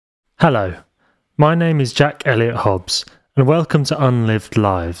Hello, my name is Jack Elliott Hobbs, and welcome to Unlived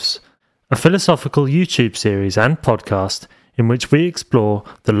Lives, a philosophical YouTube series and podcast in which we explore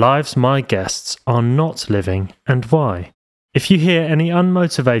the lives my guests are not living and why. If you hear any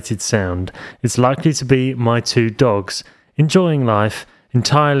unmotivated sound, it's likely to be my two dogs enjoying life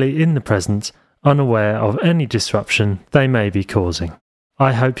entirely in the present, unaware of any disruption they may be causing.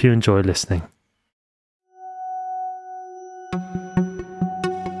 I hope you enjoy listening.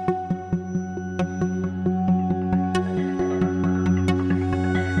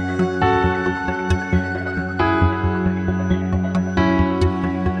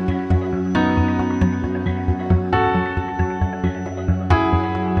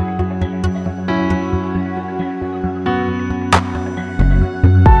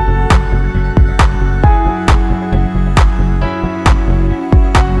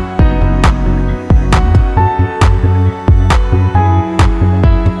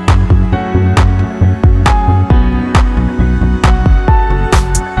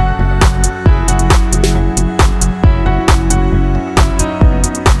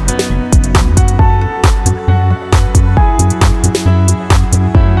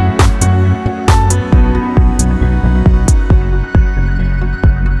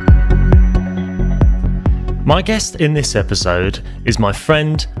 My guest in this episode is my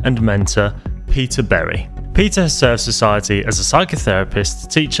friend and mentor, Peter Berry. Peter has served society as a psychotherapist,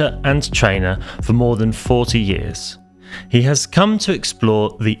 teacher and trainer for more than 40 years. He has come to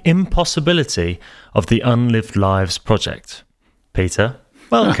explore the impossibility of the Unlived Lives project. Peter,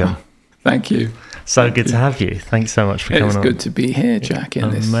 welcome. Thank you. Good to have you. Thanks so much for coming on. It's good to be here, Jack,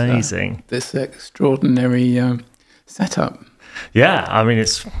 in this extraordinary setup. Yeah, I mean,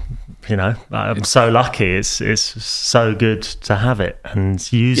 it's... I'm so lucky. It's so good to have it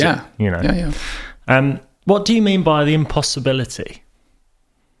and use it. Yeah. What do you mean by the impossibility?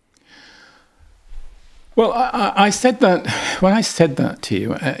 Well, I said that when I said that to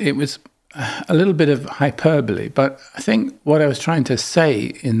you, it was a little bit of hyperbole. But I think what I was trying to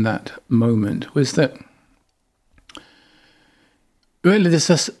say in that moment was that really there's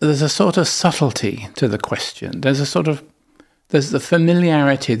a sort of subtlety to the question. There's the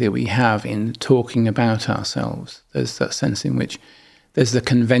familiarity that we have in talking about ourselves. There's that sense in which there's the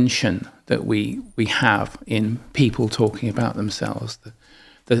convention that we have in people talking about themselves,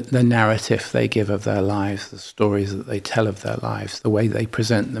 the narrative they give of their lives, the stories that they tell of their lives, the way they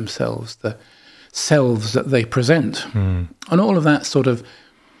present themselves, the selves that they present. And all of that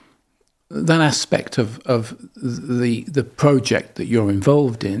that aspect of the project that you're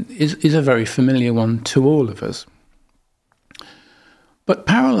involved in is a very familiar one to all of us. But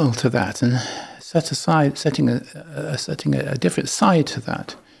parallel to that, and setting a different side to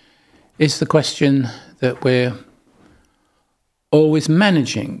that, is the question that we're always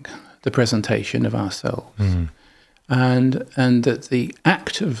managing the presentation of ourselves, and that the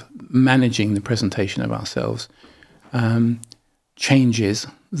act of managing the presentation of ourselves changes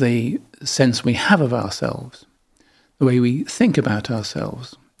the sense we have of ourselves, the way we think about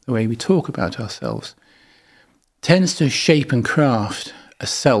ourselves, the way we talk about ourselves. Tends to shape and craft a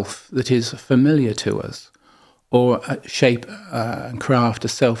self that is familiar to us, or shape and craft a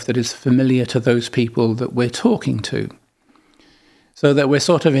self that is familiar to those people that we're talking to. So that we're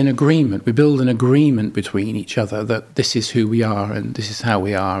sort of in agreement. We build an agreement between each other that this is who we are, and this is how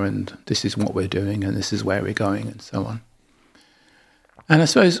we are, and this is what we're doing, and this is where we're going, and so on. And I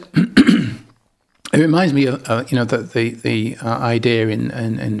suppose... It reminds me of the idea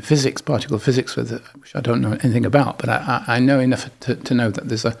in physics, particle physics, which I don't know anything about, but I know enough to know that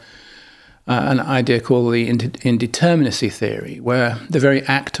there's an idea called the indeterminacy theory, where the very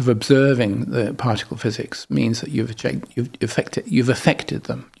act of observing the particle physics means that you've affected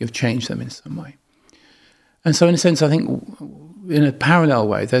them, you've changed them in some way. And so, in a sense, I think in a parallel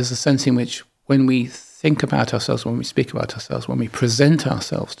way, there's a sense in which when we think about ourselves, when we speak about ourselves, when we present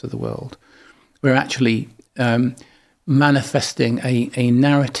ourselves to the world, we're actually manifesting a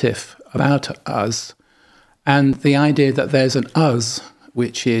narrative about us, and the idea that there's an us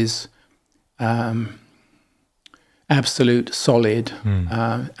which is absolute, solid,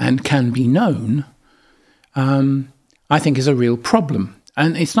 and can be known, I think is a real problem.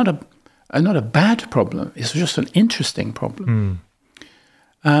 And it's not a bad problem, it's just an interesting problem.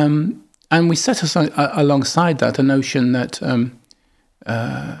 And we set aside, alongside that a notion that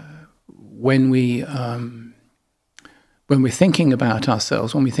when we're thinking about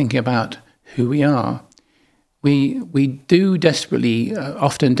ourselves, when we're thinking about who we are, we do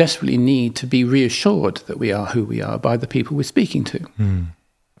often desperately need to be reassured that we are who we are by the people we're speaking to.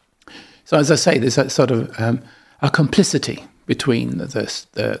 So as I say, there's that sort of a complicity between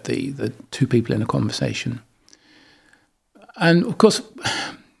the two people in a conversation. And of course,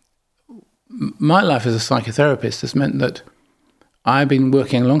 my life as a psychotherapist has meant that I've been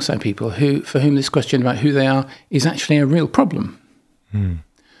working alongside people for whom this question about who they are is actually a real problem.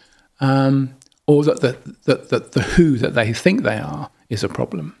 Or that the who that they think they are is a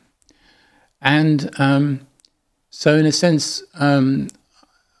problem. And so in a sense,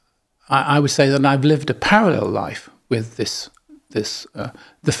 I would say that I've lived a parallel life with this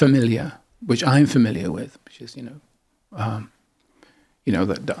the familiar, which I'm familiar with, which is,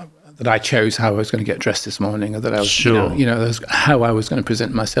 that I chose how I was going to get dressed this morning, or that I was, sure. How I was going to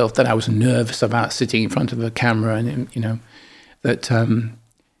present myself, that I was nervous about sitting in front of a camera, and, that,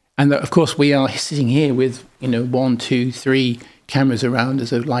 and that, of course, we are sitting here with, 1, 2, 3 cameras around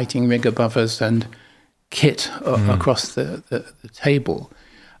us, a lighting rig above us, and kit across the table.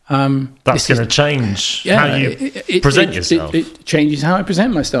 That's going to change how you present yourself. It changes how I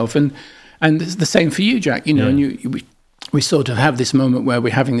present myself, and it's the same for you, Jack. And we sort of have this moment where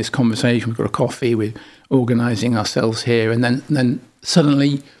we're having this conversation. We've got a coffee. We're organising ourselves here, and then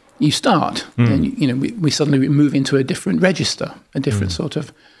suddenly you start. And we suddenly move into a different register, a different sort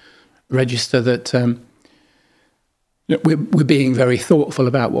of register that we're being very thoughtful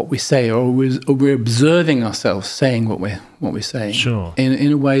about what we say, or we're observing ourselves saying what we're saying, sure,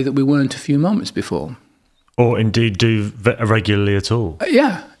 in a way that we weren't a few moments before, or indeed do regularly at all.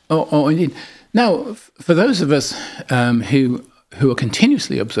 Or indeed. Now, for those of us who are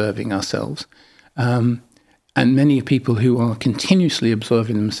continuously observing ourselves, and many people who are continuously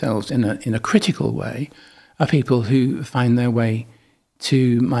observing themselves in a critical way, are people who find their way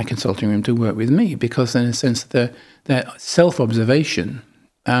to my consulting room to work with me, because in a sense their self-observation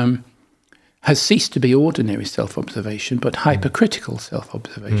has ceased to be ordinary self-observation, but hypercritical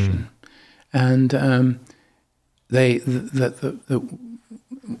self-observation, and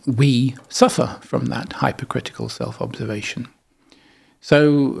we suffer from that hypercritical self-observation.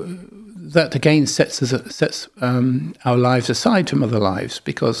 So that again sets our lives aside from other lives,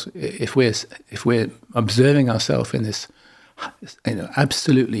 because if we're observing ourselves in this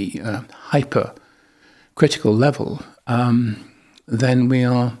absolutely hypercritical level, then we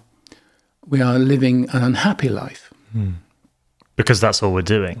are living an unhappy life. Because that's all we're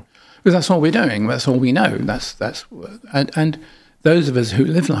doing. Because that's all we're doing. That's all we know. And those of us who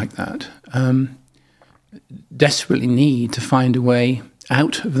live like that desperately need to find a way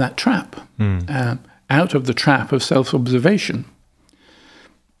out of that trap, out of the trap of self-observation,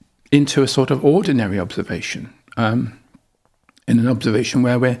 into a sort of ordinary observation, in an observation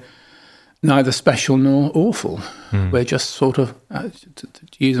where we're neither special nor awful. We're just sort of,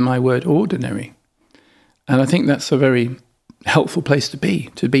 to use my word, ordinary. And I think that's a very helpful place to be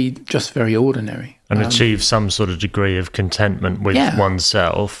just very ordinary. And achieve some sort of degree of contentment with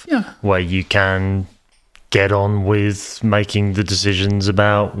oneself, where you can get on with making the decisions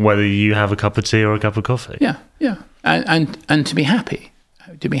about whether you have a cup of tea or a cup of coffee. Yeah. And to be happy.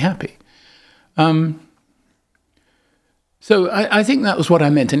 So I think that was what I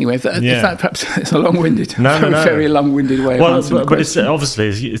meant anyway. If that perhaps it's a long-winded, very long-winded way of answering the question. But obviously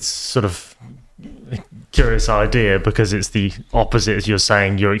it's sort of a curious idea, because it's the opposite. As you're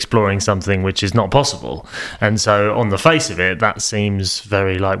saying, you're exploring something which is not possible. And so on the face of it, that seems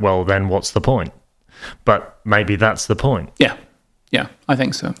very like, well, then what's the point? But maybe that's the point. Yeah, I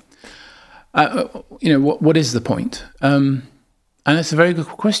think so. What is the point? And that's a very good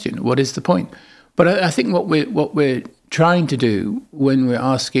question. What is the point? But I think what we're trying to do when we're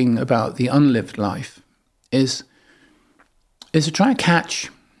asking about the unlived life is to try and catch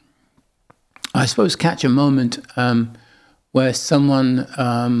a moment where someone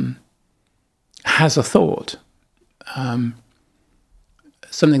has a thought,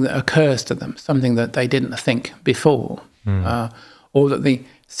 something that occurs to them, something that they didn't think before, or that the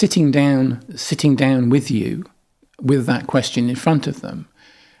sitting down with you, with that question in front of them,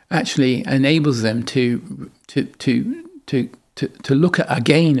 actually enables them to look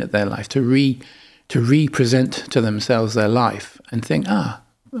again at their life, to represent to themselves their life, and think,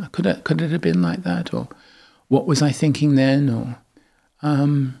 could it have been like that, or what was I thinking then, or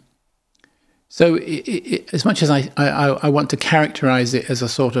so as much as I want to characterize it as a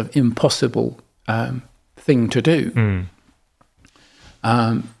sort of impossible thing to do,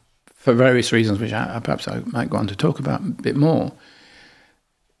 for various reasons, which perhaps I might go on to talk about a bit more,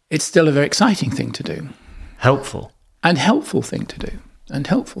 it's still a very exciting thing to do. Helpful thing to do.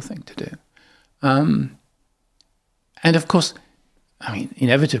 And of course, I mean,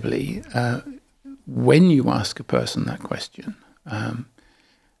 inevitably, when you ask a person that question,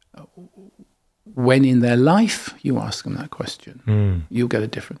 when in their life you ask them that question, you'll get a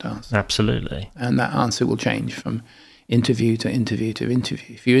different answer. Absolutely. And that answer will change from interview to interview to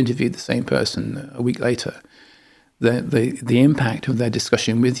interview. If you interviewed the same person a week later, the impact of their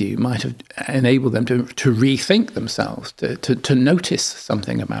discussion with you might have enabled them to rethink themselves, to notice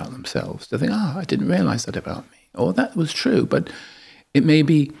something about themselves, to think, I didn't realize that about me. Or that was true, but it may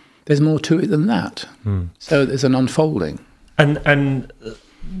be there's more to it than that. So there's an unfolding. And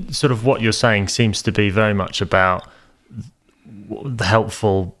sort of what you're saying seems to be very much about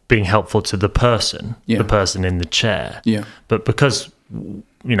being helpful to the person in the chair. Yeah. But because,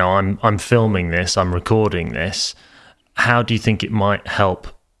 I'm filming this, I'm recording this, how do you think it might help?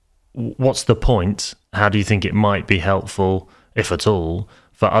 What's the point? How do you think it might be helpful, if at all,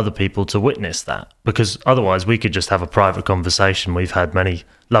 for other people to witness that? Because otherwise we could just have a private conversation. We've had many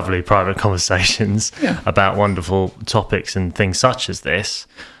lovely private conversations about wonderful topics and things such as this.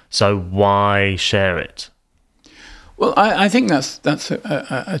 So why share it? Well, I think that's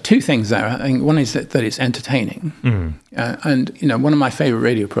two things there. I think one is that it's entertaining. And, one of my favorite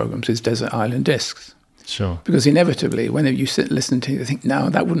radio programs is Desert Island Discs. Sure. Because inevitably, whenever you sit and listen to it, you think, no,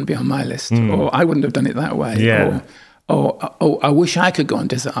 that wouldn't be on my list. Or I wouldn't have done it that way. Yeah. Or I wish I could go on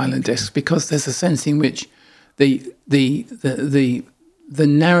Desert Island Discs, because there's a sense in which the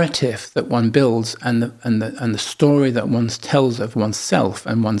narrative that one builds and the story that one tells of oneself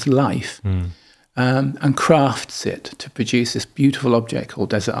and one's life and crafts it to produce this beautiful object called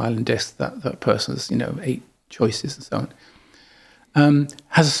Desert Island Disc, that person's 8 choices and so on,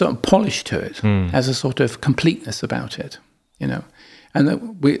 has a sort of polish to it, has a sort of completeness about it, And that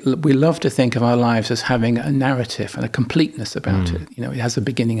we love to think of our lives as having a narrative and a completeness about it. It has a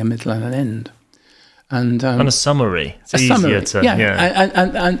beginning, a middle, and an end. And a summary. It's easier summary, to... Yeah.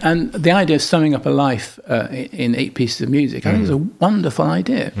 And the idea of summing up a life in 8 pieces of music, I think is a wonderful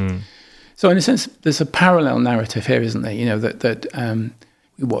idea. So in a sense, there's a parallel narrative here, isn't there?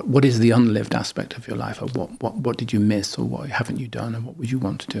 What is the unlived aspect of your life, or what did you miss, or what haven't you done, and what would you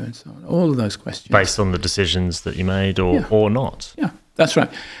want to do, and so on. All of those questions, based on the decisions that you made, or not. Yeah, that's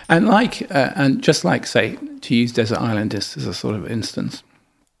right. And just like, say, to use Desert Island Discs as a sort of instance,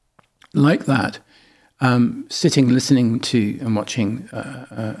 like that, sitting, listening to and watching,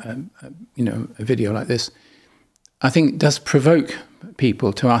 a video like this, I think does provoke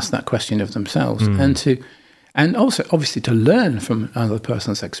people to ask that question of themselves, and also obviously to learn from another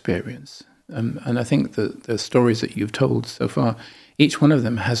person's experience. And I think the stories that you've told so far, each one of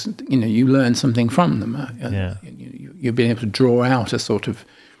them has, you learn something from them. You've been able to draw out a sort of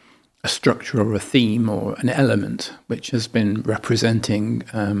a structure or a theme or an element which has been representing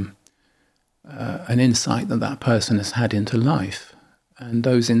an insight that person has had into life. And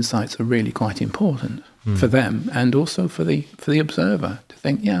those insights are really quite important for them, and also for the observer to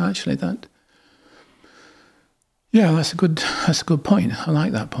think, that's a good point. I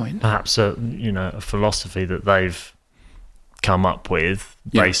like that point. Perhaps a philosophy that they've come up with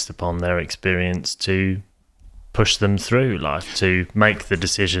based upon their experience to push them through life, to make the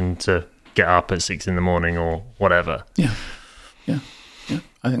decision to get up at 6 a.m. or whatever. Yeah.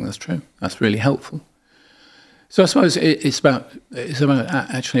 I think that's true. That's really helpful. So I suppose it's about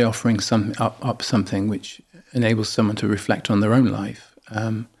actually offering up something which enables someone to reflect on their own life.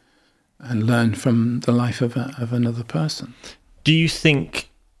 And learn from the life of another person. Do you think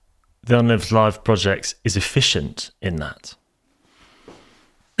the Unlived Live Project is efficient in that?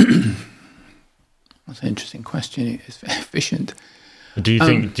 That's an interesting question. It's efficient. Do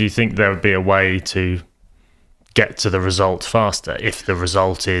you think there would be a way to get to the result faster if the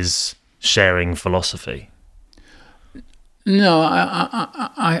result is sharing philosophy? No,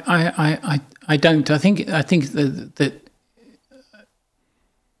 I don't. I think that.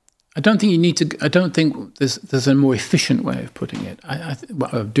 I don't think you need to. I don't think there's a more efficient way of putting it.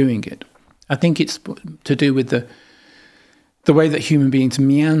 Of doing it. I think it's to do with the way that human beings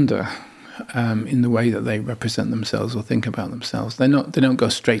meander in the way that they represent themselves or think about themselves. They don't go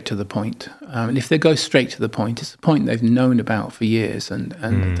straight to the point. And if they go straight to the point, it's a point they've known about for years, and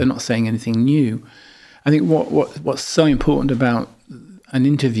they're not saying anything new. I think what's so important about an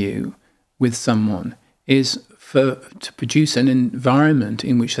interview with someone is to produce an environment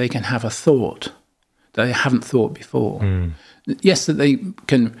in which they can have a thought that they haven't thought before. Yes, that they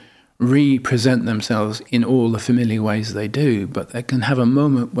can represent themselves in all the familiar ways they do, but they can have a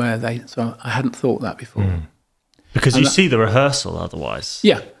moment where I hadn't thought that before. Because you see the rehearsal otherwise.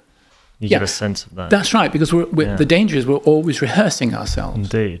 Yeah. You get a sense of that. That's right, because the danger is we're always rehearsing ourselves.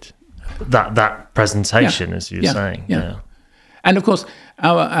 Indeed. That presentation, as you were saying. Yeah. And of course,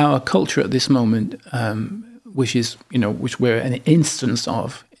 our culture at this moment, which we're an instance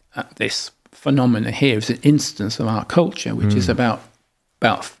of at this phenomena here is an instance of our culture, which is about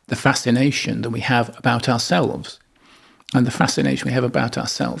the fascination that we have about ourselves, and the fascination we have about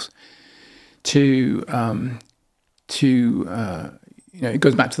ourselves. It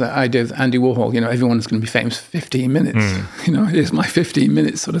goes back to that idea of Andy Warhol. Everyone's going to be famous for 15 minutes. Here's my 15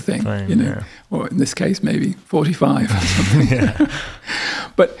 minutes sort of thing. Fine, or in this case, maybe 45 or something.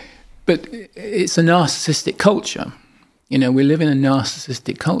 But it's a narcissistic culture. We live in a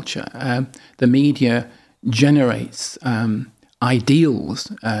narcissistic culture. The media generates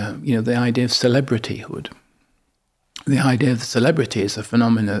ideals. The idea of celebrityhood. The idea of celebrity is a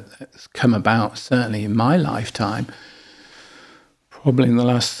phenomenon that's come about, certainly in my lifetime, probably in the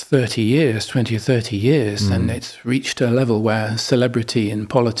last 20 or 30 years, and it's reached a level where celebrity and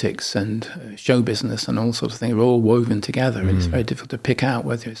politics and show business and all sorts of things are all woven together, and it's very difficult to pick out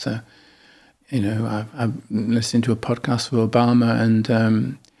whether it's I've listened to a podcast for Obama and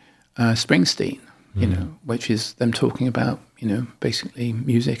Springsteen, which is them talking about, basically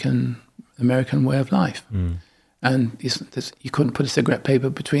music and American way of life. And you couldn't put a cigarette paper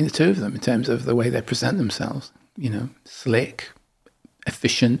between the two of them in terms of the way they present themselves. Slick,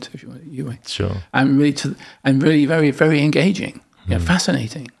 efficient, if you want. Sure. And really very, very engaging.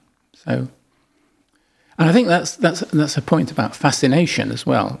 Fascinating. So, and I think that's a point about fascination as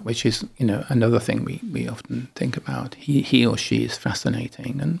well, which is another thing we often think about. He or she is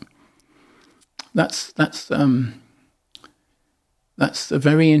fascinating, and that's a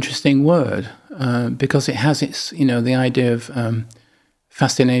very interesting word because it has its, the idea of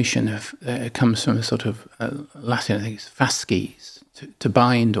fascination. It comes from a sort of Latin, I think it's fasces, to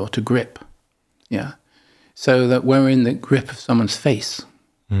bind or to grip. Yeah. So that we're in the grip of someone's face.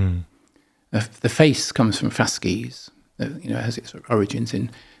 The face comes from fasces, has its origins in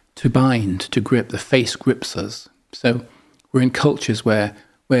to bind, to grip. The face grips us. So we're in cultures where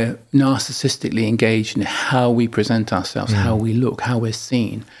we're narcissistically engaged in how we present ourselves, how we look, how we're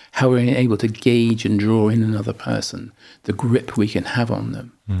seen, how we're able to gauge and draw in another person, the grip we can have on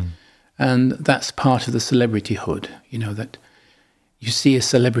them. And that's part of the celebrityhood, that you see a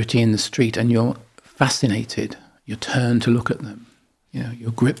celebrity in the street and you're fascinated, you turn to look at them,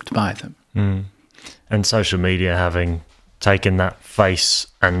 you're gripped by them. And social media having taken that face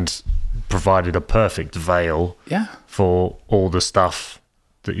and provided a perfect veil for all the stuff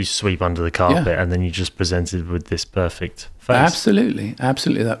that you sweep under the carpet, and then you just presented with this perfect face. Absolutely.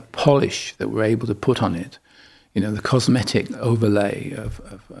 That polish that we're able to put on it, the cosmetic overlay of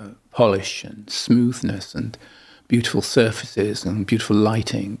polish and smoothness and beautiful surfaces and beautiful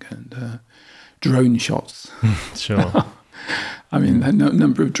lighting and drone shots. Sure. I mean, the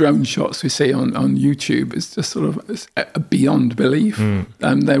number of drone shots we see on YouTube is just sort of beyond belief.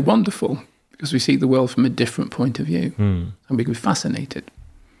 And they're wonderful because we see the world from a different point of view, and we can be fascinated.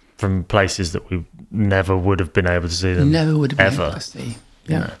 From places that we never would have been able to see them. Never would have been ever. able to see.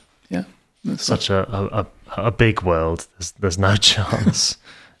 Yeah. That's such a big world. There's no chance.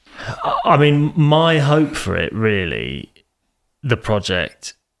 I mean, my hope for it, really, the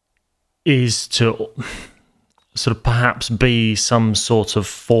project, is to sort of perhaps be some sort of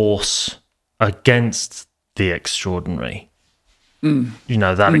force against the extraordinary.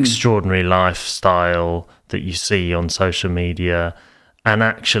 That extraordinary lifestyle that you see on social media, and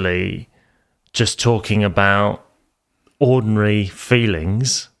actually just talking about ordinary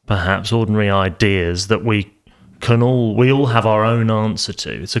feelings, perhaps ordinary ideas that we all have our own answer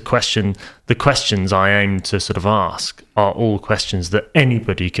to. It's a question. The questions I aim to sort of ask are all questions that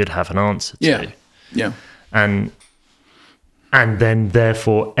anybody could have an answer to. Yeah. And then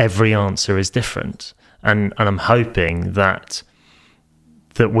therefore every answer is different. And I'm hoping that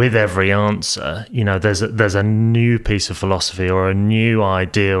with every answer, there's a new piece of philosophy or a new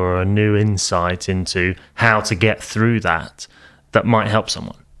idea or a new insight into how to get through that might help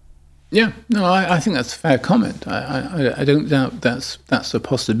someone. Yeah, no, I think that's a fair comment. I don't doubt that's a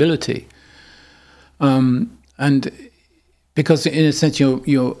possibility. And because in a sense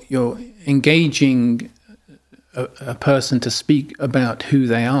you're engaging a person to speak about who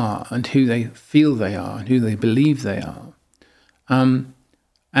they are and who they feel they are and who they believe they are.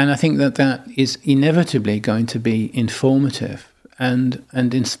 And I think that is inevitably going to be informative and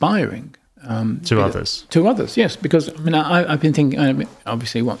inspiring. To others. To others, yes. Because, I've been thinking, I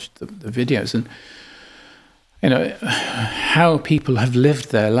obviously watched the videos, and, how people have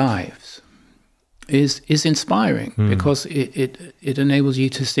lived their lives is inspiring because it enables you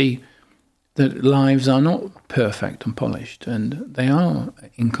to see that lives are not perfect and polished, and they are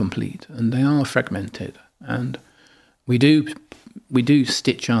incomplete, and they are fragmented, and we do we do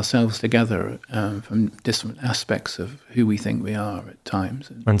stitch ourselves together from different aspects of who we think we are at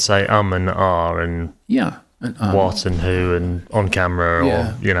times. And say and are and and what and who and on camera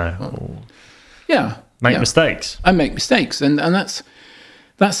or, you know. Make mistakes. I make mistakes. And that's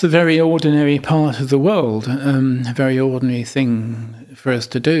a very ordinary part of the world, a very ordinary thing for us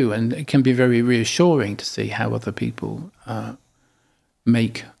to do. And it can be very reassuring to see how other people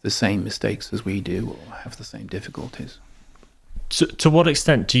make the same mistakes as we do or have the same difficulties. To what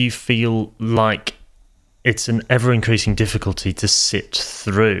extent do you feel like it's an ever-increasing difficulty to sit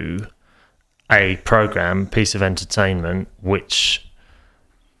through a piece of entertainment, which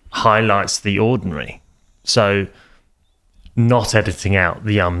highlights the ordinary? So not editing out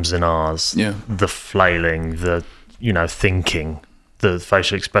the ums and ahs, the flailing, the, thinking, the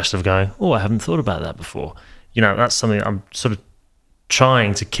facial expression of going, oh, I haven't thought about that before. That's something I'm sort of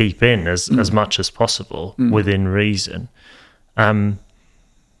trying to keep in as much as possible within reason. Do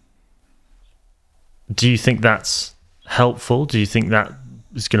you think that's helpful? Do you think that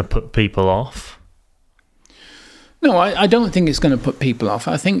is going to put people off? No, I don't think it's going to put people off.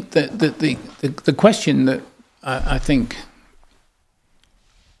 I think that the question that I think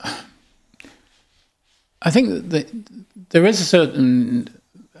that there is a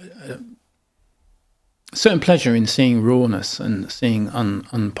certain pleasure in seeing rawness and seeing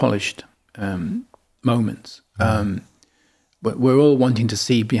unpolished moments. But we're all wanting to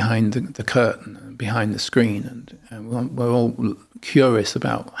see behind the curtain, behind the screen, and we're all curious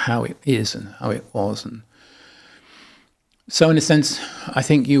about how it is and how it was. And so, in a sense, I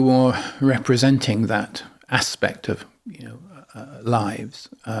think you are representing that aspect of lives,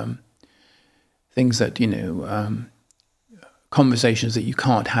 things that conversations that you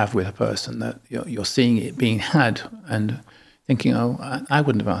can't have with a person, that you're seeing it being had and thinking, oh, I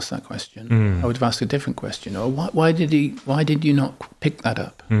wouldn't have asked that question. I would have asked a different question. Or why did you not pick that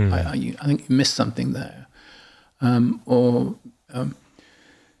up? I think you missed something there.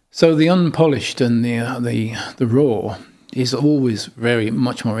 So the unpolished and the raw is always very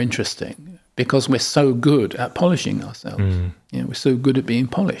much more interesting because we're so good at polishing ourselves. We're so good at being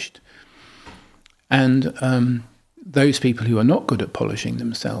polished. And those people who are not good at polishing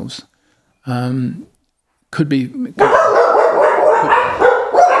themselves could be...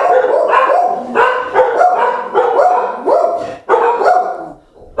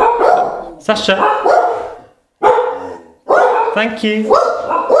 Sasha, thank you.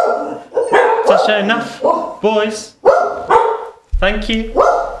 Sasha, enough. Boys, thank you.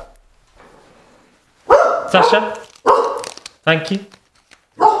 Sasha, thank you.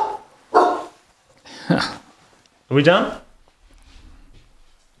 Are we done?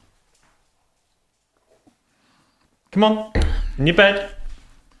 Come on, in your bed.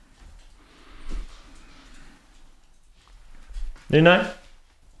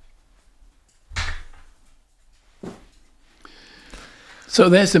 So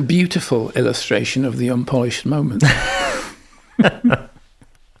there's a beautiful illustration of the unpolished moment.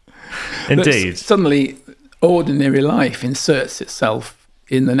 Indeed. Suddenly, ordinary life inserts itself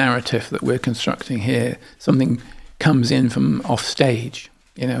in the narrative that we're constructing here. Something comes in from off stage,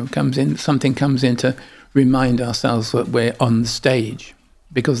 something comes in to remind ourselves that we're on the stage,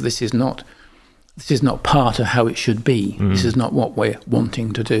 because this is not part of how it should be. This is not what we're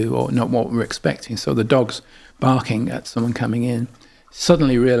wanting to do or not what we're expecting. So the dog's barking at someone coming in.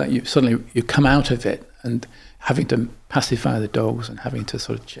 Suddenly you come out of it and having to pacify the dogs and having to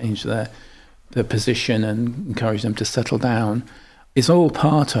sort of change their position and encourage them to settle down is all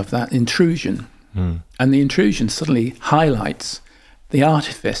part of that intrusion. And the intrusion suddenly highlights the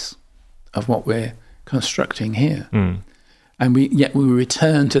artifice of what we're constructing here. And we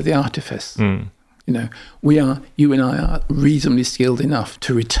return to the artifice. You and I are reasonably skilled enough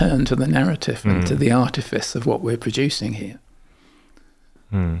to return to the narrative and to the artifice of what we're producing here.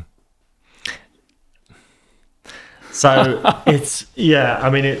 So it's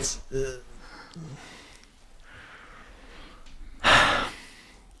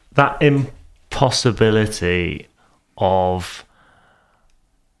that impossibility of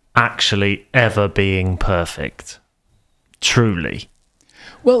actually ever being perfect, truly.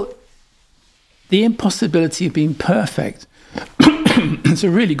 Well, the impossibility of being perfect, it's a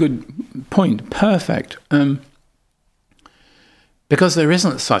really good point, perfect. Because there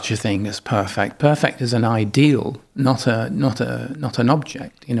isn't such a thing as perfect. Perfect is an ideal, not an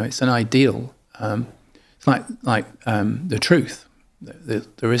object. It's an ideal. It's like the truth.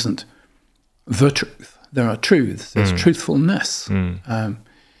 There isn't the truth. There are truths. There's truthfulness, and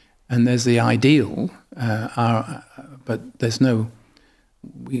there's the ideal. But there's no.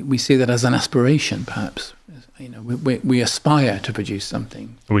 We see that as an aspiration, perhaps. we aspire to produce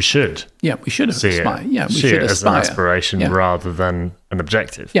something. We should. Yeah, we should aspire. Yeah, we see should it as aspire. an aspiration rather than an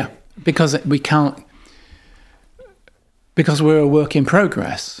objective. Yeah, because we can't. Because we're a work in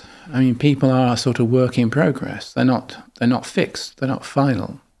progress. I mean, people are a sort of work in progress. They're not fixed. They're not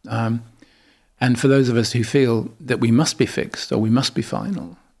final. And for those of us who feel that we must be fixed or we must be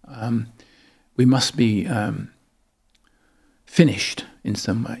final, we must be finished in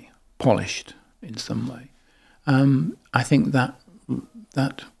some way, polished in some way. I think that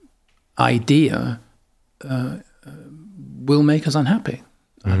idea will make us unhappy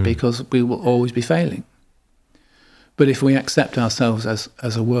because we will always be failing. But if we accept ourselves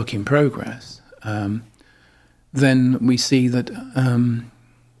as a work in progress, then we see that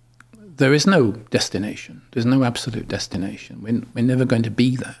there is no destination. There's no absolute destination. We're never going to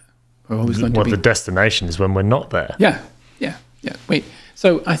be there. We're always going to be. The destination is when we're not there. Yeah. Wait.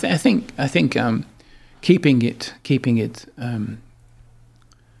 So I think keeping it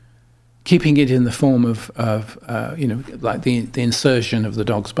in the form of like the insertion of the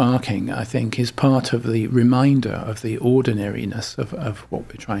dogs barking, I think is part of the reminder of the ordinariness of what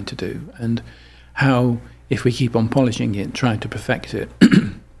we're trying to do, and how if we keep on polishing it, trying to perfect it,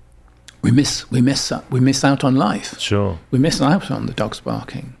 we miss out on life. Sure, we miss out on the dogs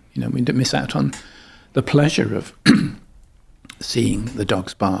barking. We miss out on the pleasure of seeing the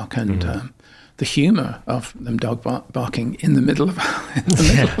dogs bark and. The humour of them barking in the middle of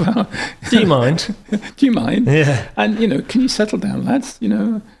our... Do you mind? Do you mind? Yeah. And, can you settle down, lads?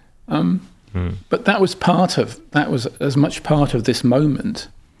 But that was as much part of this moment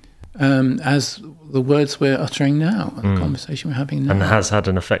as the words we're uttering now, and the conversation we're having now. And has had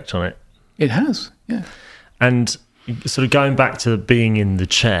an effect on it. It has, yeah. And sort of going back to being in the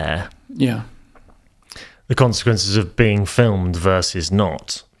chair. Yeah. The consequences of being filmed versus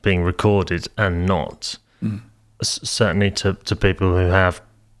not. Being recorded and not, certainly to people who have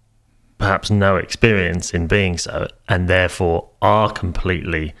perhaps no experience in being so, and therefore are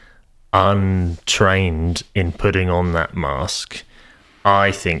completely untrained in putting on that mask,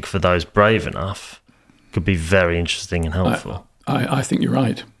 I think for those brave enough, could be very interesting and helpful. I think you're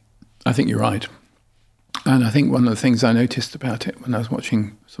right. And I think one of the things I noticed about it when I was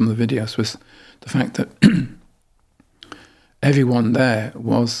watching some of the videos was the fact that everyone there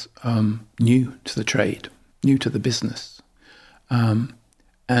was new to the trade, new to the business, but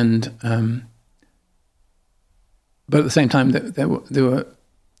at the same time they were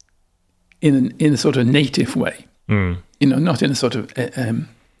in a sort of native way, not in a sort of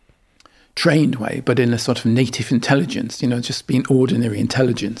trained way, but in a sort of native intelligence, just being ordinary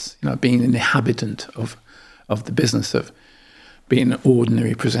intelligence, being an inhabitant of the business of being an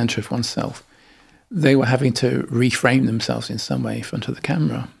ordinary presenter of oneself. They were having to reframe themselves in some way in front of the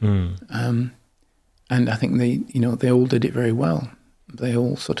camera, and I think they all did it very well. They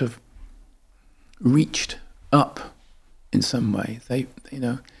all sort of reached up in some way. They,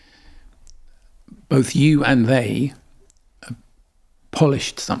 both you and they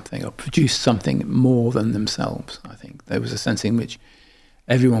polished something or produced something more than themselves. I think there was a sense in which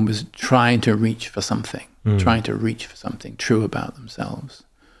everyone was trying to reach for something true about themselves.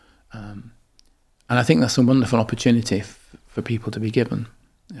 And I think that's a wonderful opportunity for people to be given.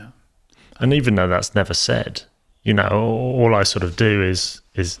 Yeah. And even though that's never said, all I sort of do is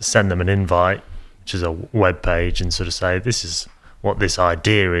send them an invite, which is a web page, and sort of say, this is what this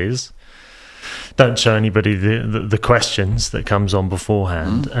idea is. Don't show anybody the questions that comes on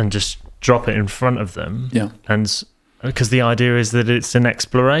beforehand, and just drop it in front of them. Yeah. And because the idea is that it's an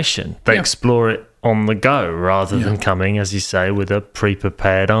exploration. They explore it on the go rather than coming, as you say, with a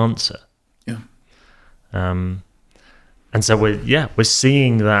pre-prepared answer. And so we're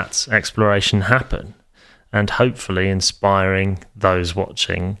seeing that exploration happen, and hopefully inspiring those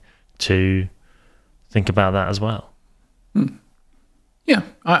watching to think about that as well. Yeah,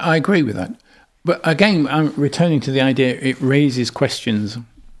 I agree with that. But again, I'm returning to the idea, it raises questions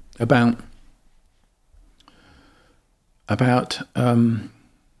about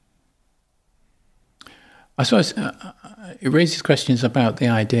I suppose it raises questions about the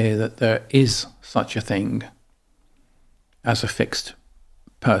idea that there is such a thing as a fixed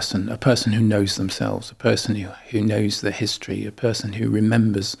person, a person who knows themselves, a person who knows their history, a person who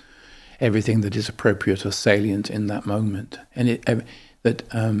remembers everything that is appropriate or salient in that moment, and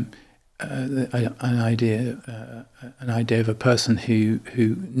an idea of a person who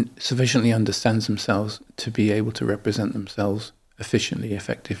sufficiently understands themselves to be able to represent themselves efficiently,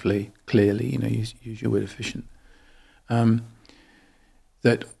 effectively, clearly. Use your word efficient.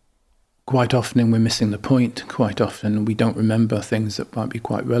 That quite often we're missing the point. Quite often we don't remember things that might be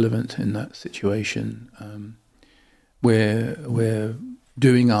quite relevant in that situation. we're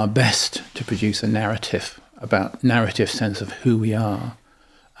doing our best to produce a narrative sense of who we are,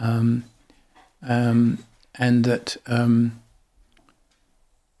 and that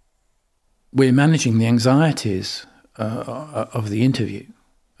we're managing the anxieties of the interview,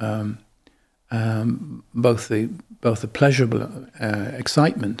 both the pleasurable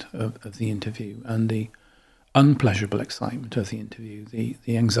excitement of the interview and the unpleasurable excitement of the interview,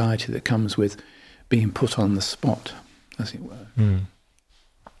 the anxiety that comes with being put on the spot, as it were.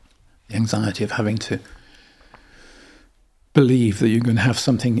 The anxiety of having to believe that you're going to have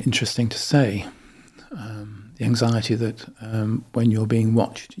something interesting to say. The anxiety that when you're being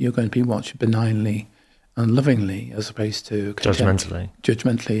watched, you're going to be watched benignly and lovingly, as opposed to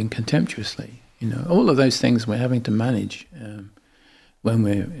judgmentally and contemptuously. All of those things we're having to manage when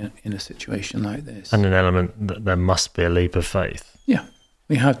we're in a situation like this. And an element that there must be a leap of faith. Yeah,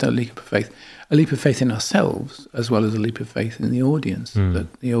 we have that leap of faith in ourselves, as well as a leap of faith in the audience.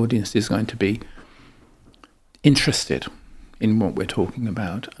 That the audience is going to be interested in what we're talking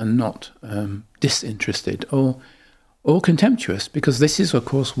about and not disinterested or contemptuous, because this is, of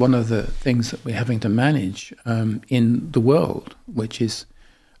course, one of the things that we're having to manage in the world, which is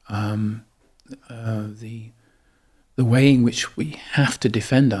the way in which we have to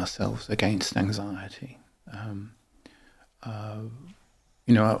defend ourselves against anxiety.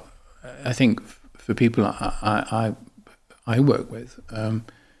 I think for people I work with,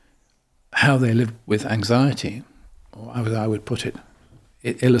 how they live with anxiety, or as I would put it,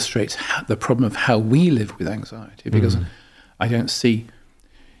 it illustrates the problem of how we live with anxiety, because I don't see,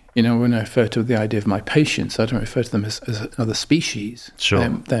 when I refer to the idea of my patients, I don't refer to them as another species. Sure.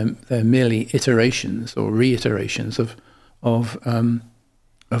 They're merely iterations or reiterations of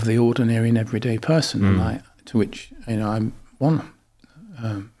the ordinary and everyday person, to which I'm one.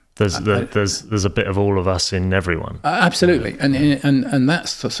 There's a bit of all of us in everyone. Absolutely, and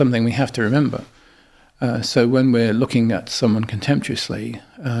that's something we have to remember. So when we're looking at someone contemptuously,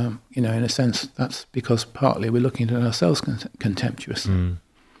 in a sense, that's because partly we're looking at ourselves contemptuously.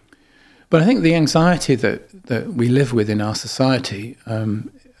 But I think the anxiety that we live with in our society,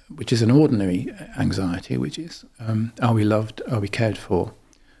 which is an ordinary anxiety, which is, are we loved? Are we cared for?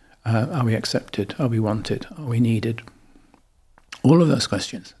 Are we accepted? Are we wanted? Are we needed? All of those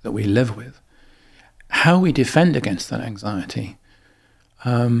questions that we live with. How we defend against that anxiety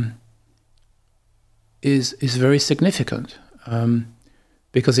is very significant,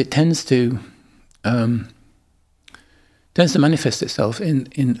 because it tends to manifest itself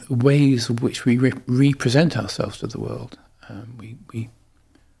in ways in which we represent ourselves to the world.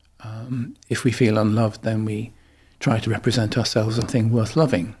 If we feel unloved, then we try to represent ourselves as a thing worth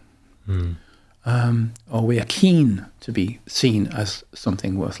loving. Or we are keen to be seen as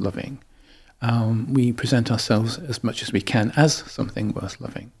something worth loving. We present ourselves as much as we can as something worth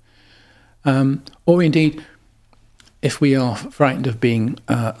loving. Or indeed, if we are frightened of being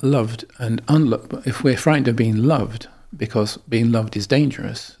loved and unloved, if we're frightened of being loved because being loved is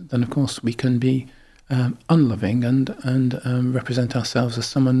dangerous, then of course we can be unloving and represent ourselves as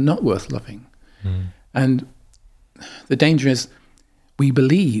someone not worth loving. And the danger is we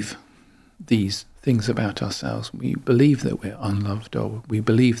believe these things about ourselves. We believe that we're unloved, or we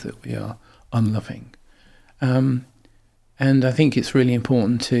believe that we are unloving. And I think it's really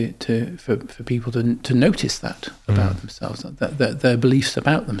important for people to notice that about themselves, that their beliefs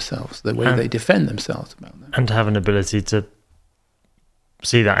about themselves, the way they defend themselves about them. And to have an ability to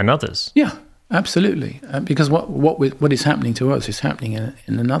see that in others. Yeah, absolutely. Because what is happening to us is happening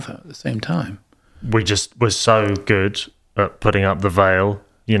in another at the same time. We're so good at putting up the veil,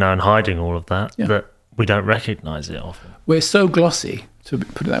 and hiding all of that, that we don't recognise it often. We're so glossy, to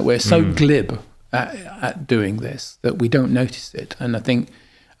put it that way, so glib at doing this that we don't notice it. And I think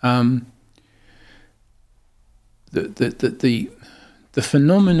the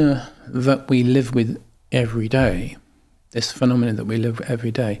phenomena that we live with every day,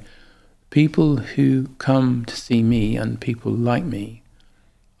 people who come to see me and people like me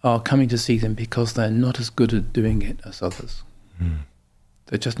are coming to see them because they're not as good at doing it as others.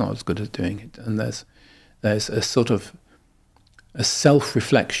 They're just not as good at doing it. And there's a sort of a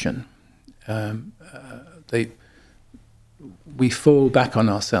self-reflection. We fall back on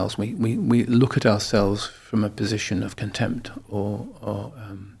ourselves. We look at ourselves from a position of contempt or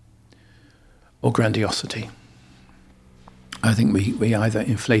grandiosity. I think we either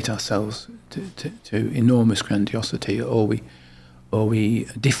inflate ourselves to enormous grandiosity, or we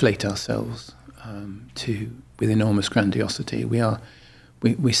deflate ourselves with enormous grandiosity. We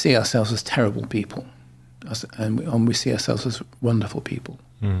see ourselves as terrible people, and we see ourselves as wonderful people.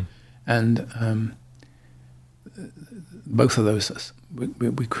 And both of those,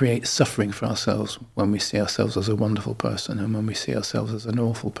 we create suffering for ourselves when we see ourselves as a wonderful person, and when we see ourselves as an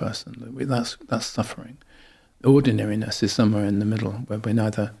awful person. That's suffering. Ordinariness is somewhere in the middle, where we're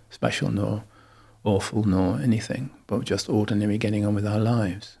neither special nor awful nor anything, but just ordinary, getting on with our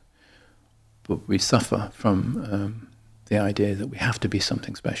lives. But we suffer from the idea that we have to be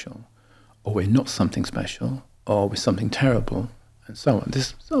something special, or we're not something special, or we're something terrible, and so on.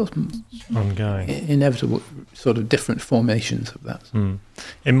 This sort of ongoing, inevitable sort of different formations of that.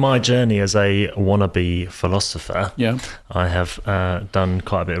 In my journey as a wannabe philosopher, I have done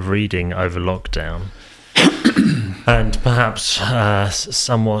quite a bit of reading over lockdown. And perhaps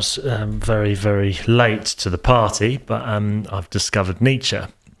somewhat very, very late to the party, but I've discovered Nietzsche.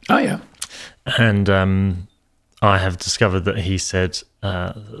 Oh, yeah. And I have discovered that he said,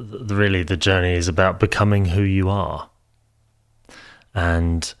 really the journey is about becoming who you are.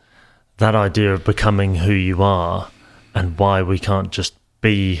 And that idea of becoming who you are, and why we can't just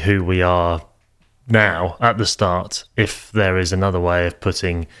be who we are now at the start, if there is another way of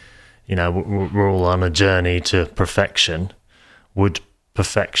putting, we're all on a journey to perfection. Could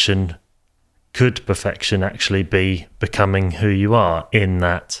perfection actually be becoming who you are, in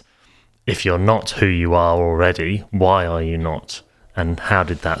that if you're not who you are already, why are you not? And how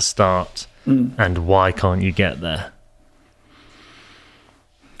did that start? And why can't you get there?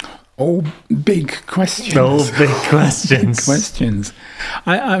 All big questions. Questions.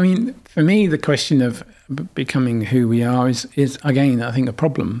 I mean, for me, the question of becoming who we are is again, I think, a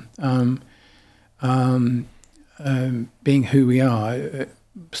problem. Being who we are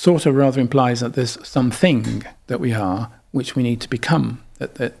sort of rather implies that there's something that we are which we need to become.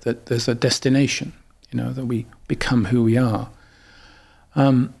 That there's a destination, that we become who we are.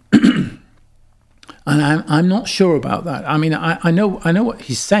 And I'm not sure about that. I mean, I know what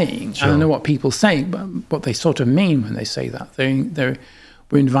he's saying. Sure. And I know what people say, but what they sort of mean when they say that.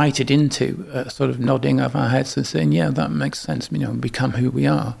 We're invited into sort of nodding of our heads and saying, yeah, that makes sense, become who we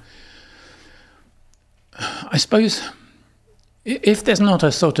are. I suppose if there's not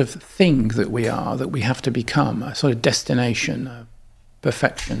a sort of thing that we are, that we have to become, a sort of destination, a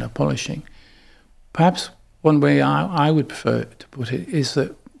perfection, a polishing, perhaps one way I would prefer to put it is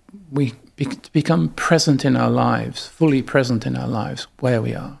that we become present in our lives, fully present in our lives, where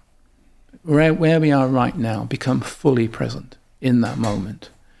we are. Where we are right now, become fully present in that moment,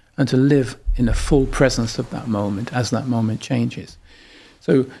 and to live in a full presence of that moment as that moment changes.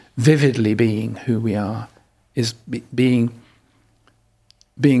 So vividly being who we are is being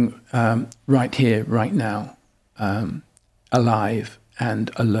right here, right now, alive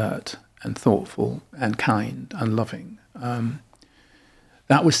and alert and thoughtful and kind and loving.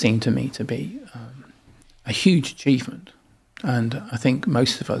 That would seem to me to be a huge achievement. And I think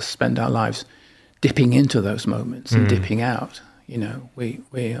most of us spend our lives dipping into those moments and dipping out. We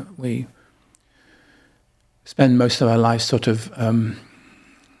spend most of our lives sort of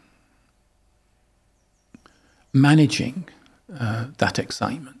managing that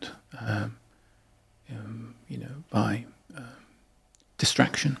excitement, by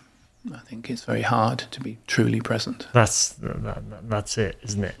distraction. I think it's very hard to be truly present. That's it,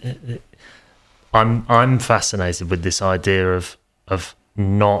 isn't it? I'm fascinated with this idea of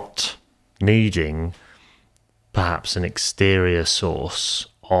not needing perhaps an exterior source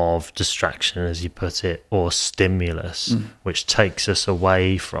of distraction, as you put it, or stimulus, which takes us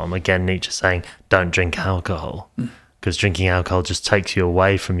away from, again, Nietzsche saying, don't drink alcohol, because drinking alcohol just takes you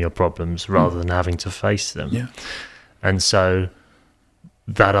away from your problems rather than having to face them. Yeah. And so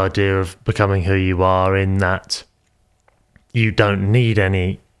that idea of becoming who you are, in that you don't need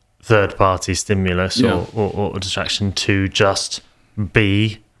any third-party stimulus or distraction to just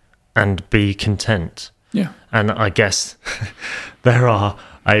be and be content. Yeah. And I guess there are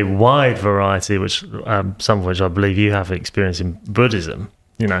a wide variety, which some of which I believe you have experience in Buddhism,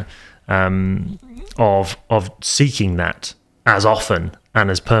 of seeking that as often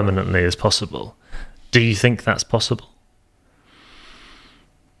and as permanently as possible. Do you think that's possible?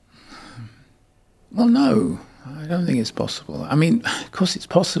 Well, no, I don't think it's possible. I mean, of course it's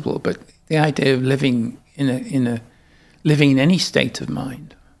possible, but the idea of living in any state of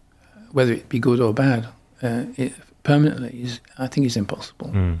mind, whether it be good or bad, permanently I think is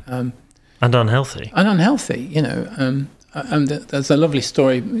impossible. And unhealthy. And unhealthy, and there's a lovely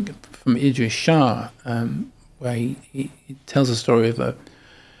story from Idris Shah, where he tells a story of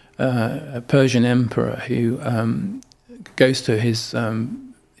a Persian emperor who goes to his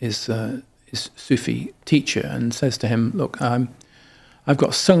Sufi teacher and says to him, look, I've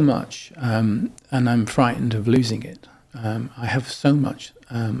got so much and I'm frightened of losing it. I have so much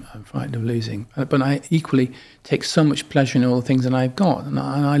I'm frightened of losing. But I equally take so much pleasure in all the things that I've got, and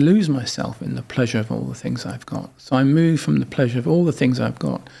I lose myself in the pleasure of all the things I've got. So I move from the pleasure of all the things I've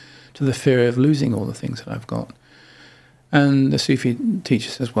got to the fear of losing all the things that I've got. And the Sufi teacher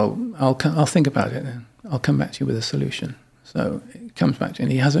says, well, I'll think about it and I'll come back to you with a solution. So it comes back to him,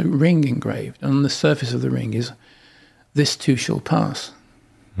 and he has a ring engraved, and on the surface of the ring is, "This too shall pass."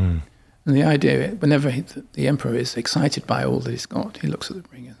 And the idea, whenever the emperor is excited by all that he's got, he looks at the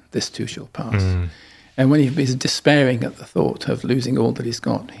ring and, "This too shall pass." And when he is despairing at the thought of losing all that he's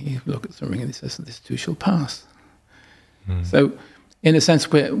got, he looks at the ring and he says, "This too shall pass." So in a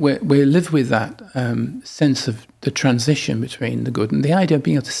sense, we live with that sense of the transition between the good. And the idea of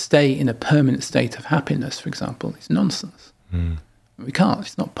being able to stay in a permanent state of happiness, for example, is nonsense. We can't.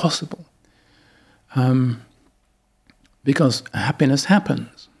 It's not possible. Because happiness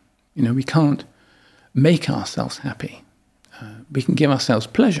happens. We can't make ourselves happy. We can give ourselves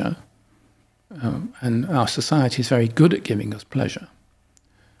pleasure, and our society is very good at giving us pleasure.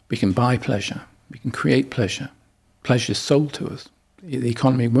 We can buy pleasure. We can create pleasure. Pleasure is sold to us. The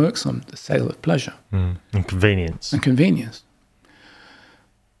economy works on the sale of pleasure. And convenience. And convenience.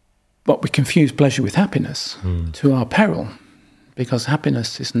 But we confuse pleasure with happiness to our peril, because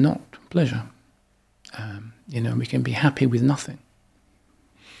happiness is not pleasure. We can be happy with nothing.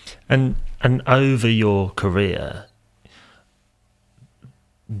 And over your career,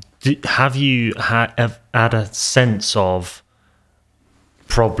 have you had a sense of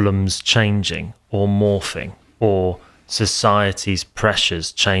problems changing or morphing, or society's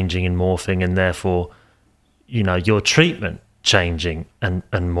pressures changing and morphing, and therefore, your treatment changing and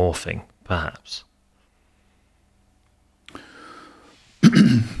morphing, perhaps?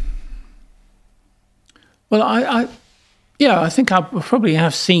 Well, I think I probably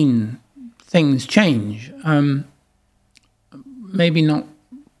have seen things change. Maybe not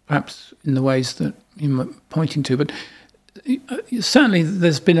perhaps in the ways that you're pointing to, but certainly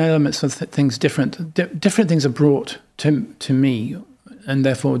there's been elements of things different. Different things are brought to me, and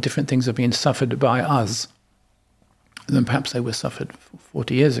therefore different things are being suffered by us than perhaps they were suffered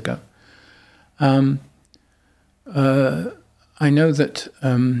 40 years ago. I know that,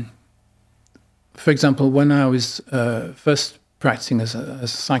 for example, when I was first practicing as a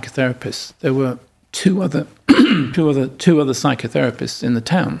psychotherapist, there were two other psychotherapists in the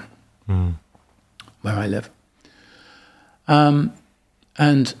town where I live. And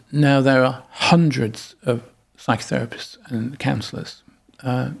now there are hundreds of psychotherapists and counsellors.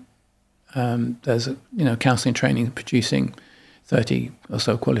 There's a counselling training producing 30 or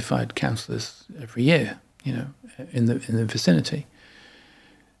so qualified counsellors every year, in the vicinity.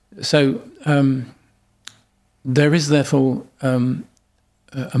 So there is therefore a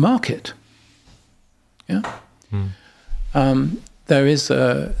market. Yeah. There is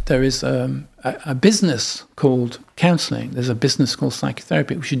a business called counselling. There's a business called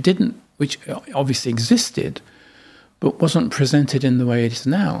psychotherapy, which obviously existed, but wasn't presented in the way it is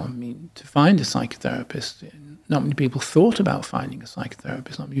now. I mean, to find a psychotherapist, not many people thought about finding a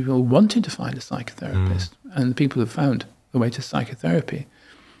psychotherapist. Not many people wanted to find a psychotherapist, and the people who found the way to psychotherapy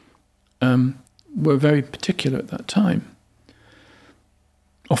were very particular at that time,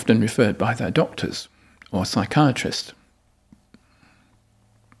 often referred by their doctors or psychiatrists,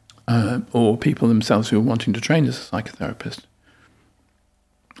 or people themselves who were wanting to train as a psychotherapist.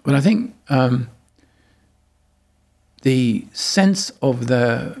 But I think the sense of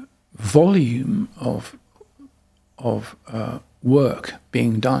the volume of work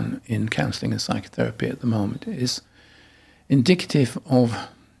being done in counselling and psychotherapy at the moment is indicative of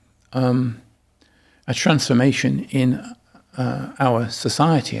a transformation in our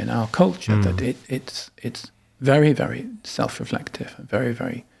society and our culture, that it's very, very self-reflective and very,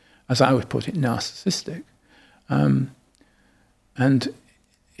 very, as I would put it, narcissistic. And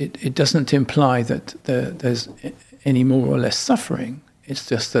it doesn't imply that there's any more or less suffering. It's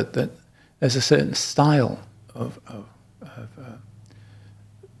just that there's a certain style of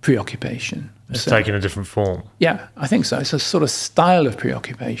preoccupation. It's taking a different form. Yeah, I think so. It's a sort of style of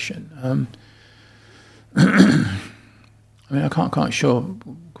preoccupation. I mean, I can't sure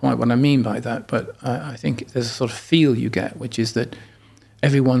quite what I mean by that, but I think there's a sort of feel you get, which is that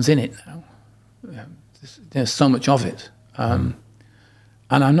everyone's in it now. There's so much of it. And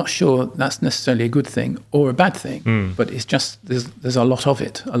I'm not sure that's necessarily a good thing or a bad thing, but it's just there's a lot of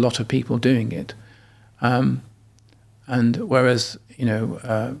it, a lot of people doing it. And whereas,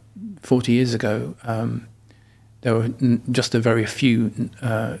 40 years ago, there were just a very few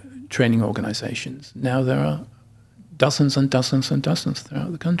training organizations. Now there are dozens and dozens and dozens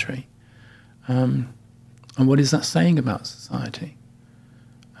throughout the country. And what is that saying about society?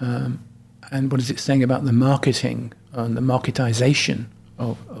 And what is it saying about the marketing and the marketization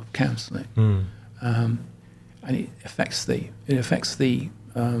of counselling? And it affects the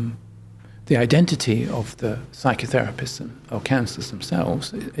identity of the psychotherapists or counsellors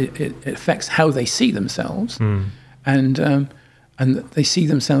themselves. It affects how they see themselves, and they see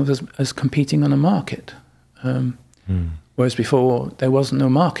themselves as competing on a market. Whereas before there was no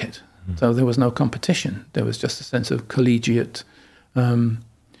market, so there was no competition. There was just a sense of collegiate,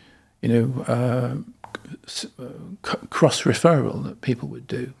 cross referral that people would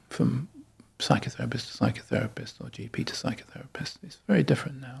do from psychotherapist to psychotherapist or GP to psychotherapist. It's very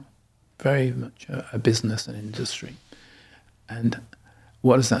different now, very much a business and industry. And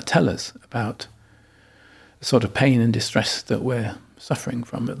what does that tell us about the sort of pain and distress that we're suffering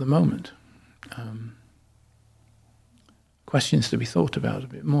from at the moment? Questions to be thought about a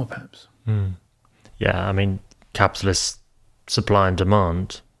bit more, perhaps. Yeah, I mean, capitalist supply and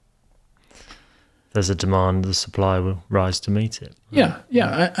demand. There's a demand, the supply will rise to meet it. Yeah,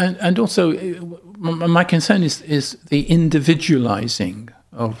 and also my concern is the individualizing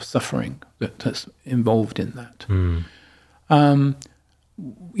of suffering that's involved in that.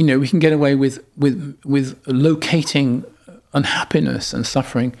 We can get away with locating unhappiness and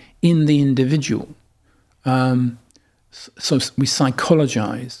suffering in the individual. So we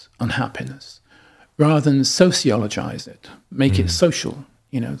psychologize unhappiness rather than sociologize it, make it social.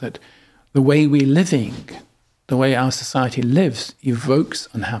 That the way we're living, the way our society lives, evokes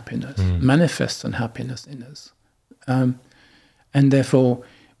unhappiness, manifests unhappiness in us. And therefore,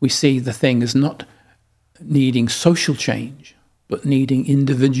 we see the thing as not needing social change, but needing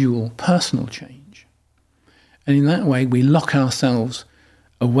individual, personal change. And in that way, we lock ourselves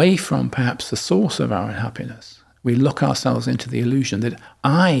away from perhaps the source of our unhappiness. We lock ourselves into the illusion that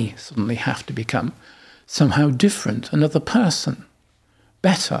I suddenly have to become somehow different, another person,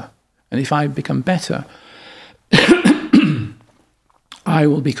 better. And if I become better, I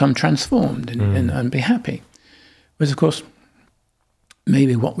will become transformed and be happy. Whereas, of course,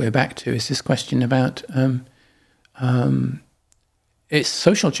 maybe what we're back to is this question about it's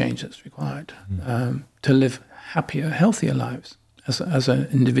social change that's required to live happier, healthier lives as an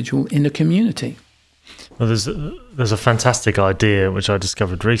individual in a community. Well, there's a fantastic idea which I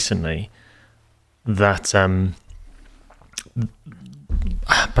discovered recently that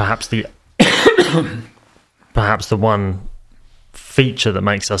perhaps the one feature that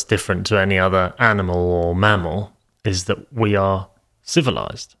makes us different to any other animal or mammal is that we are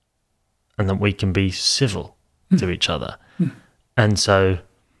civilized and that we can be civil to each other. And so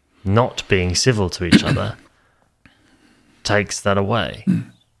not being civil to each other takes that away.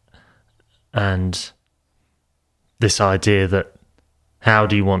 And this idea that how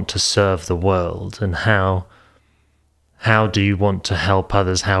do you want to serve the world and how do you want to help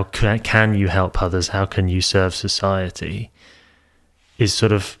others? How can you help others? How can you serve society? Is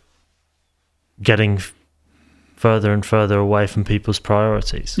sort of getting further and further away from people's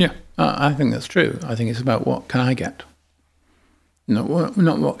priorities. Yeah, I think that's true. I think it's about what can I get? Not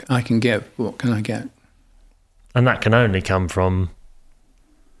what I can give, but what can I get? And that can only come from,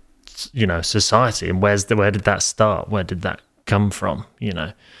 society. And where did that start? Where did that come from?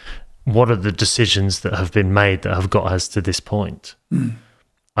 What are the decisions that have been made that have got us to this point?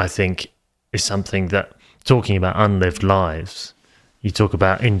 I think is something that, talking about unlived lives, you talk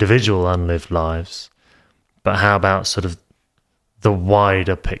about individual unlived lives, but how about sort of the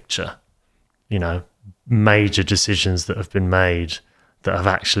wider picture? Major decisions that have been made that have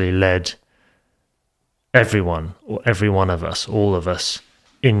actually led everyone, or every one of us, all of us,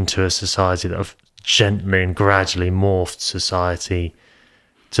 into a society that have gently and gradually morphed society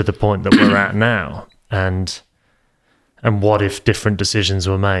to the point that we're at now. And what if different decisions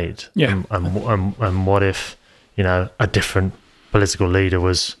were made? Yeah. And what if, a different political leader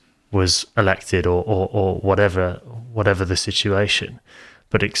was elected or whatever the situation.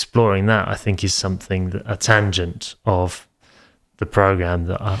 But exploring that, I think, is something a tangent of the program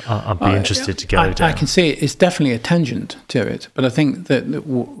that I'd be interested to go down. I can see it's definitely a tangent to it, but I think that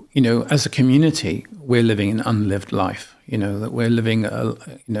as a community, we're living an unlived life. That we're living,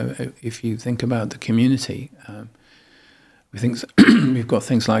 if you think about the community, we've got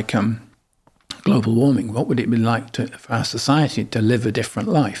things like global warming. What would it be like for our society to live a different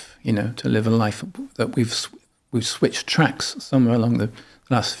life? To live a life that we've switched tracks somewhere along the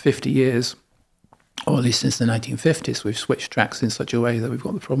last 50 years, or at least since the 1950s. We've switched tracks in such a way that we've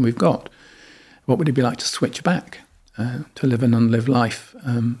got the problem we've got. What would it be like to switch back, to live an unlived life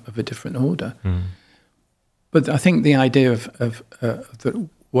of a different order? But I think the idea of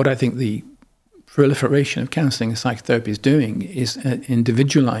what I think the proliferation of counselling and psychotherapy is doing is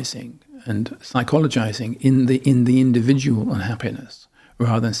individualising and psychologizing in the individual unhappiness,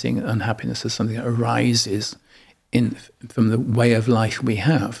 rather than seeing unhappiness as something that arises from the way of life we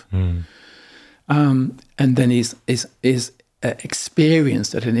have, and then is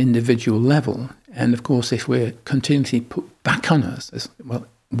experienced at an individual level. And of course, if we're continually put back on us as, well,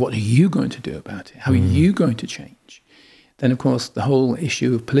 what are you going to do about it? How are you going to change? Then, of course, the whole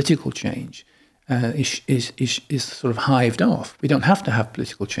issue of political change is sort of hived off. We don't have to have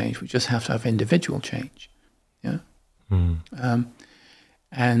political change. We just have to have individual change. Yeah.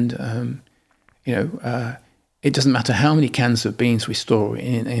 It doesn't matter how many cans of beans we store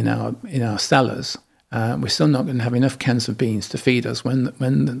in our cellars. We're still not going to have enough cans of beans to feed us when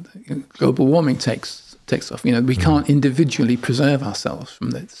the global warming takes off. We can't individually preserve ourselves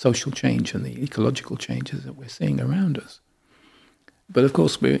from the social change and the ecological changes that we're seeing around us. But of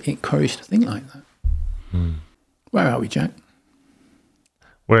course, we're encouraged to think like that. Where are we, Jack?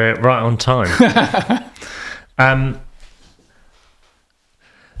 We're right on time.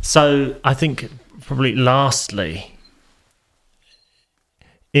 So I think probably lastly,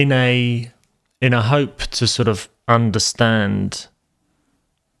 in a hope to sort of understand,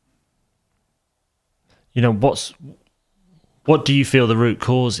 what do you feel the root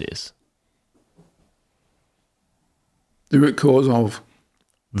cause is? The root cause of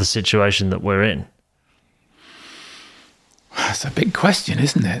the situation that we're in. That's a big question,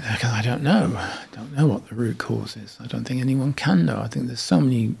 isn't it? Because I don't know. I don't know what the root cause is. I don't think anyone can know. I think there's so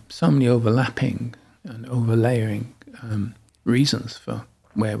many overlapping and overlayering reasons for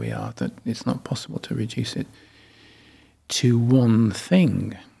where we are that it's not possible to reduce it to one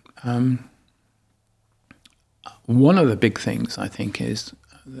thing. One of the big things, I think, is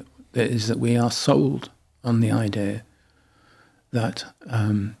that we are sold on the idea that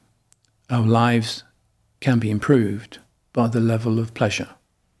our lives can be improved by the level of pleasure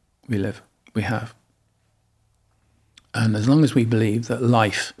we have. And as long as we believe that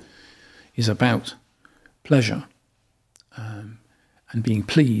life is about pleasure and being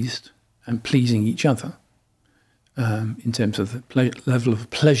pleased and pleasing each other in terms of the level of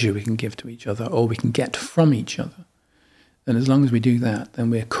pleasure we can give to each other or we can get from each other, then as long as we do that, then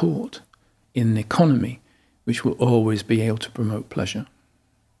we're caught in an economy which will always be able to promote pleasure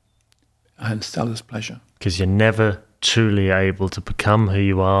and sell us pleasure. Because you're never truly able to become who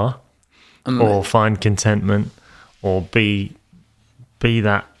you are, or find contentment, or be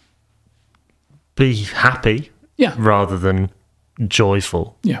happy, rather than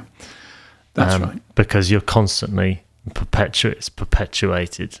joyful. Yeah, that's right. Because you're constantly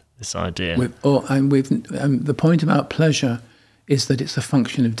perpetuated this idea. The point about pleasure is that it's a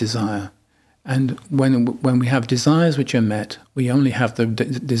function of desire. And when we have desires which are met, we only have the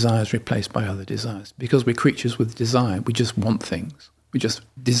desires replaced by other desires. Because we're creatures with desire, we just want things. We're just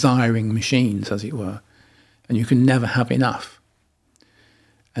desiring machines, as it were. And you can never have enough.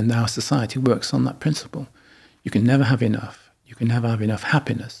 And our society works on that principle. You can never have enough. You can never have enough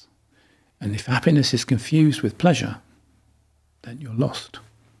happiness. And if happiness is confused with pleasure, then you're lost.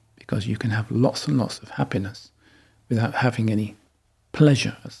 Because you can have lots and lots of happiness without having any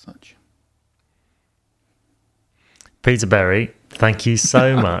pleasure as such. Peter Berry, thank you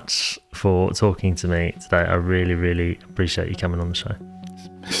so much for talking to me today. I really, really appreciate you coming on the show.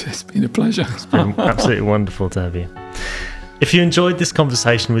 It's been a pleasure. It's been absolutely wonderful to have you. If you enjoyed this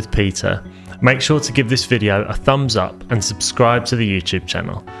conversation with Peter, make sure to give this video a thumbs up and subscribe to the YouTube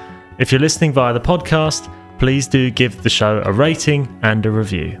channel. If you're listening via the podcast, please do give the show a rating and a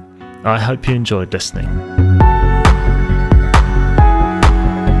review. I hope you enjoyed listening.